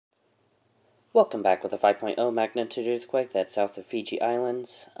Welcome back with a 5.0 magnitude earthquake that's south of Fiji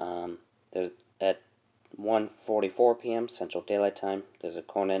Islands. There's at 1:44 p.m. Central Daylight Time. There's a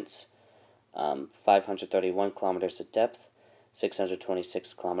coordinates 531 kilometers of depth,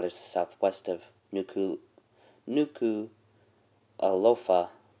 626 kilometers southwest of Nuku'alofa,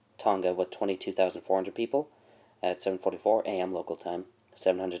 Tonga, with 22,400 people at 7:44 a.m. local time.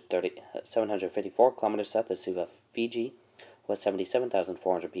 754 kilometers south of Suva, Fiji, with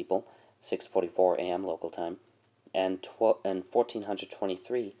 77,400 people. 6:44 a.m. local time, and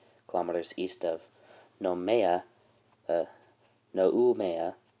 1,423 kilometers east of Noumea,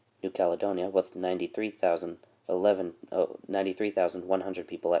 New Caledonia, with 93,100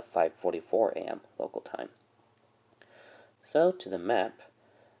 people at 5:44 a.m. local time. So to the map,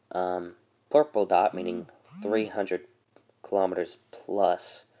 purple dot meaning 300 kilometers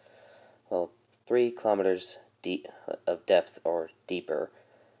plus, well, 3 kilometers deep of depth or deeper.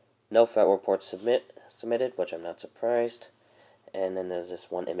 No FAT report submitted, which I'm not surprised. And then there's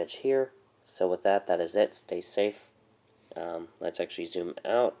this one image here. So with that is it. Stay safe. Let's actually zoom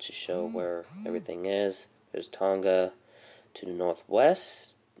out to show where everything is. There's Tonga to the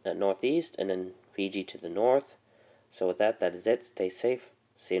northwest, northeast, and then Fiji to the north. So with that is it. Stay safe.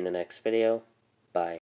 See you in the next video. Bye.